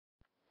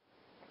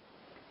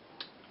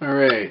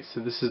Alright,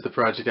 so this is the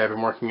project I've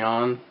been working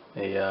on,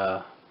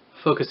 a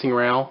focusing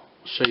rail.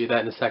 I'll show you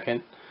that in a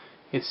second.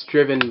 It's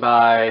driven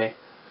by a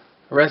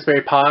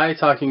Raspberry Pi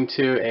talking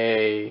to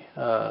a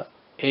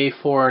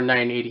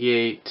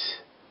A4988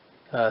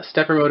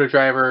 stepper motor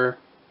driver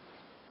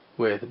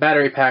with a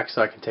battery pack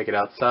so I can take it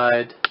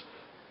outside.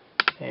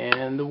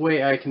 And the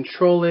way I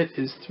control it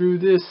is through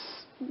this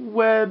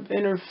web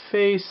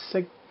interface.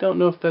 I don't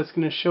know if that's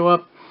going to show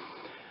up.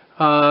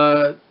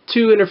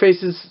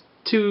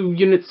 Two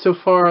units so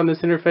far on this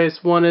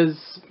interface. One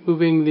is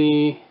moving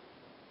the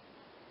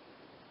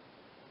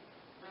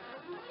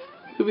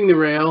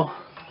rail,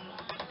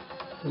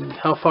 and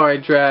how far I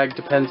drag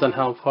depends on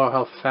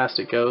how fast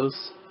it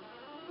goes.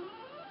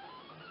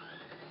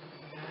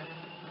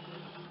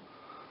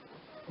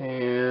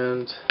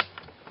 And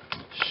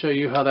show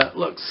you how that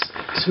looks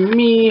to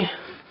me.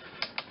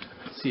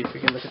 Let's see if we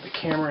can look at the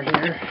camera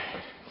here.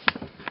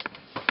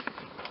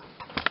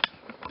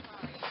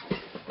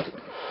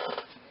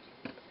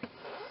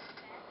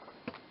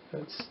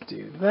 Let's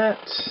do that.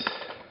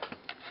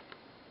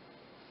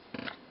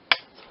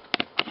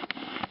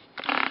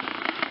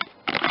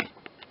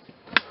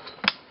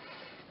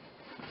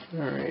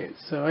 Alright,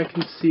 so I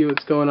can see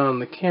what's going on in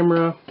the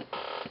camera,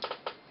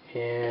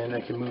 and I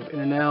can move in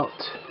and out,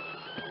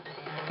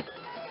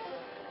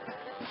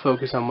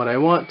 focus on what I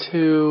want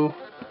to.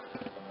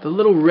 The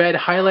little red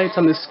highlights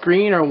on the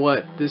screen are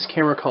what this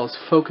camera calls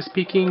focus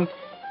peaking.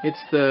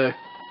 It's the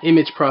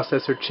image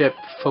processor chip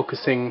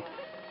focusing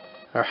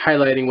or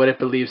highlighting what it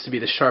believes to be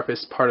the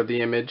sharpest part of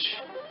the image.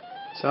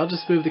 So I'll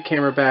just move the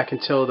camera back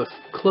until the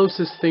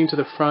closest thing to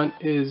the front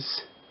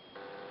is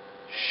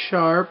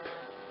sharp.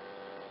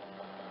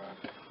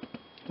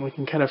 And we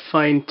can kind of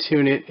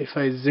fine-tune it if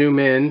I zoom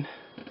in.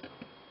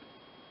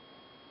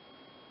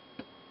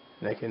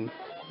 And I can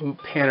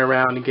pan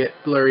around and get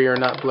blurrier or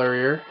not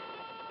blurrier.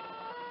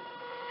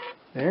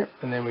 There,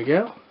 and there we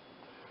go.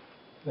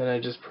 Then I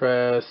just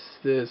press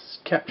this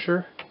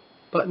capture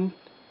button,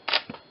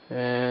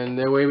 and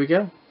away we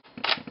go.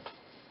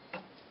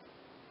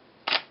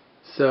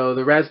 So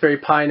the Raspberry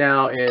Pi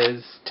now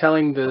is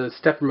telling the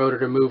stepper motor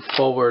to move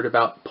forward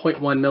about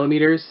 0.1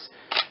 millimeters.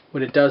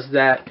 When it does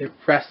that, it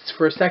rests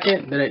for a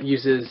second, then it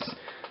uses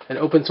an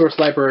open source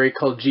library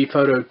called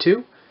Gphoto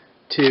 2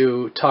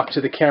 to talk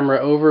to the camera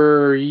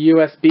over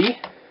USB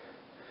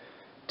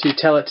to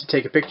tell it to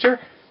take a picture.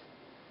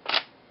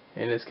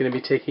 And it's going to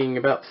be taking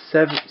about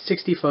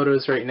 60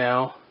 photos right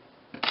now.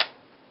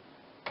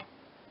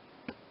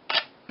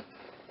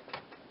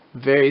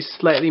 Very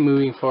slightly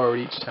moving forward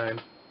each time.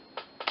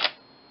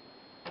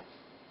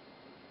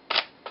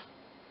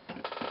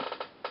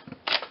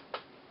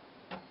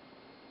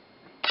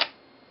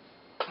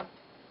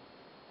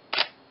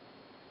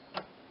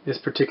 This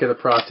particular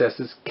process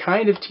is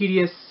kind of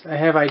tedious. I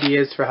have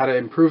ideas for how to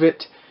improve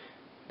it.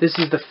 This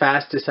is the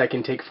fastest I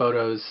can take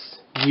photos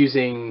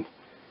using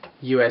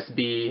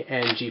USB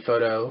and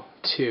Gphoto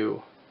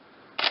 2.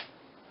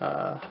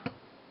 There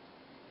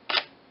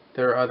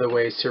are other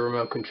ways to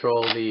remote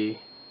control the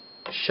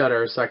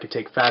shutter so I could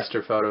take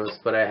faster photos,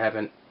 but I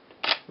haven't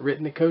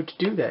written the code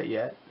to do that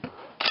yet.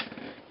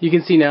 You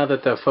can see now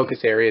that the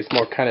focus area is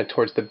more kind of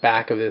towards the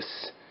back of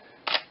this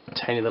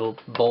tiny little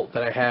bolt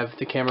that I have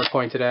the camera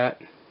pointed at.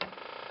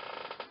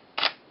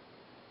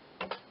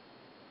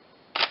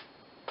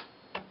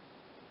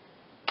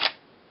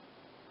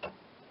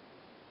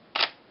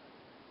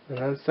 And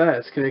that's that.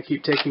 It's going to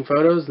keep taking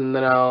photos, and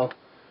then I'll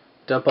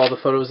dump all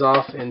the photos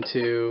off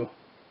into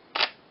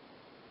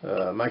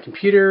my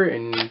computer,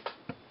 and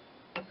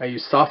I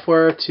use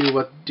software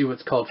to do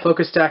what's called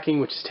focus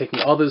stacking, which is taking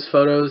all those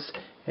photos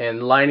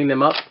and lining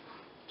them up,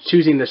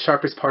 choosing the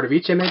sharpest part of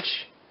each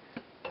image,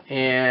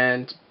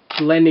 and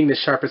blending the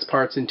sharpest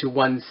parts into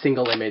one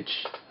single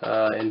image.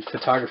 In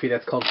photography,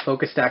 that's called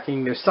focus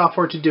stacking. There's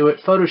software to do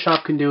it.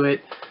 Photoshop can do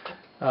it.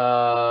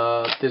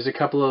 There's a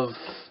couple of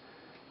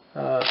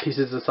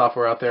pieces of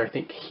software out there. I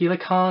think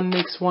Helicon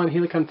makes one.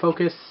 Helicon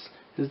Focus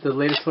is the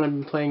latest one I've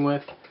been playing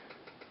with.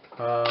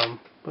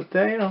 But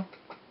then, you know,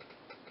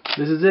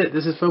 this is it.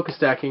 This is focus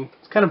stacking.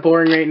 It's kind of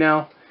boring right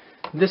now.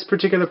 This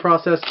particular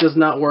process does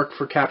not work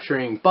for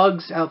capturing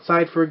bugs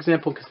outside, for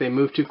example, because they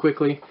move too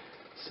quickly.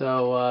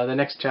 So the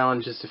next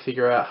challenge is to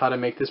figure out how to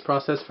make this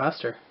process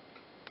faster.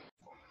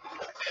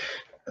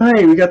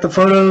 Alright, we got the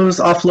photos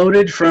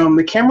offloaded from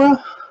the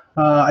camera.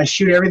 I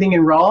shoot everything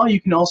in RAW.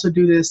 You can also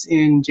do this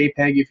in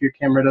JPEG if your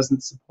camera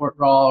doesn't support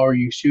RAW or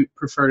you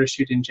prefer to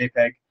shoot in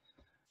JPEG.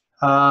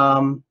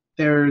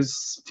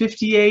 There's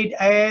 58.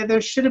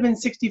 There should have been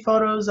 60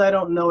 photos. I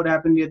don't know what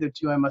happened to the other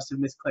two. I must have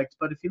misclicked.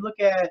 But if you look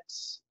at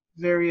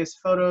various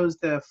photos,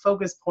 the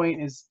focus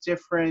point is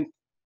different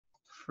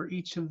for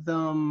each of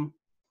them.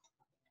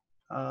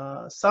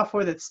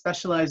 Software that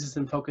specializes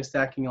in focus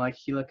stacking like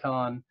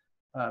Helicon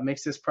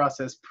makes this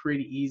process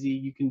pretty easy.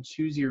 You can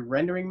choose your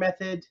rendering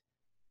method.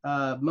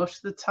 Most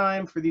of the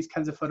time for these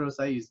kinds of photos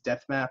I use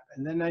DepthMap,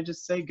 and then I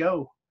just say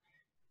go,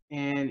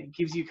 and it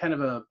gives you kind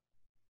of a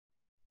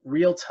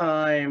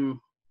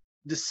real-time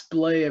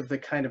display of the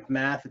kind of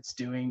math it's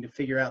doing to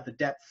figure out the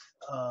depth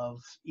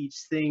of each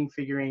thing,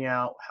 figuring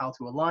out how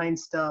to align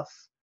stuff,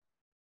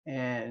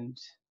 and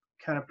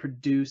kind of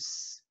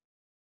produce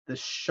the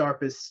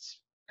sharpest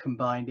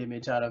combined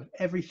image out of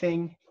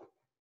everything.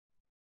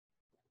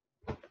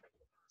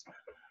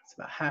 It's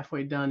about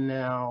halfway done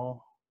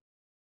now.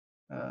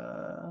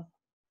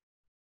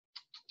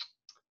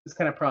 This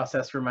kind of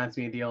process reminds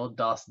me of the old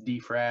DOS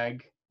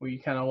defrag, where you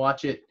kind of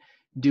watch it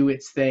do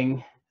its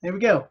thing. There we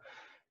go.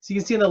 So you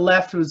can see on the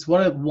left was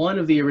one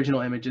of the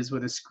original images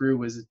where the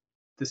screw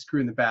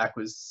in the back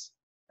was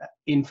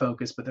in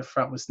focus, but the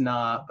front was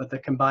not. But the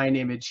combined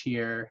image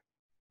here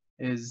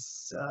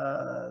is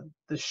the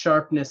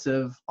sharpness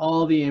of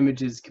all the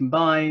images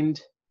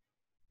combined.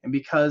 And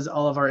because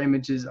all of our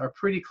images are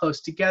pretty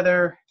close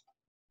together,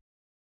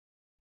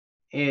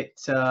 it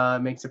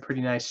makes a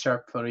pretty nice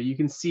sharp photo. You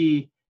can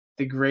see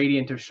the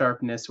gradient of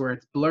sharpness where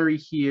it's blurry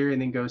here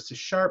and then goes to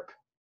sharp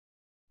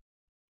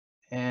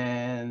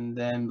and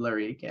then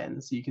blurry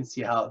again. So you can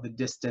see how the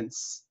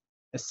distance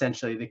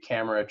essentially the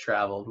camera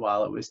traveled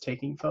while it was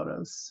taking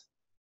photos.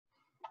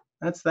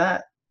 That's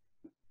that.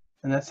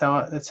 And that's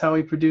how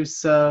we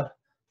produce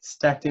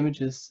stacked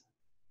images.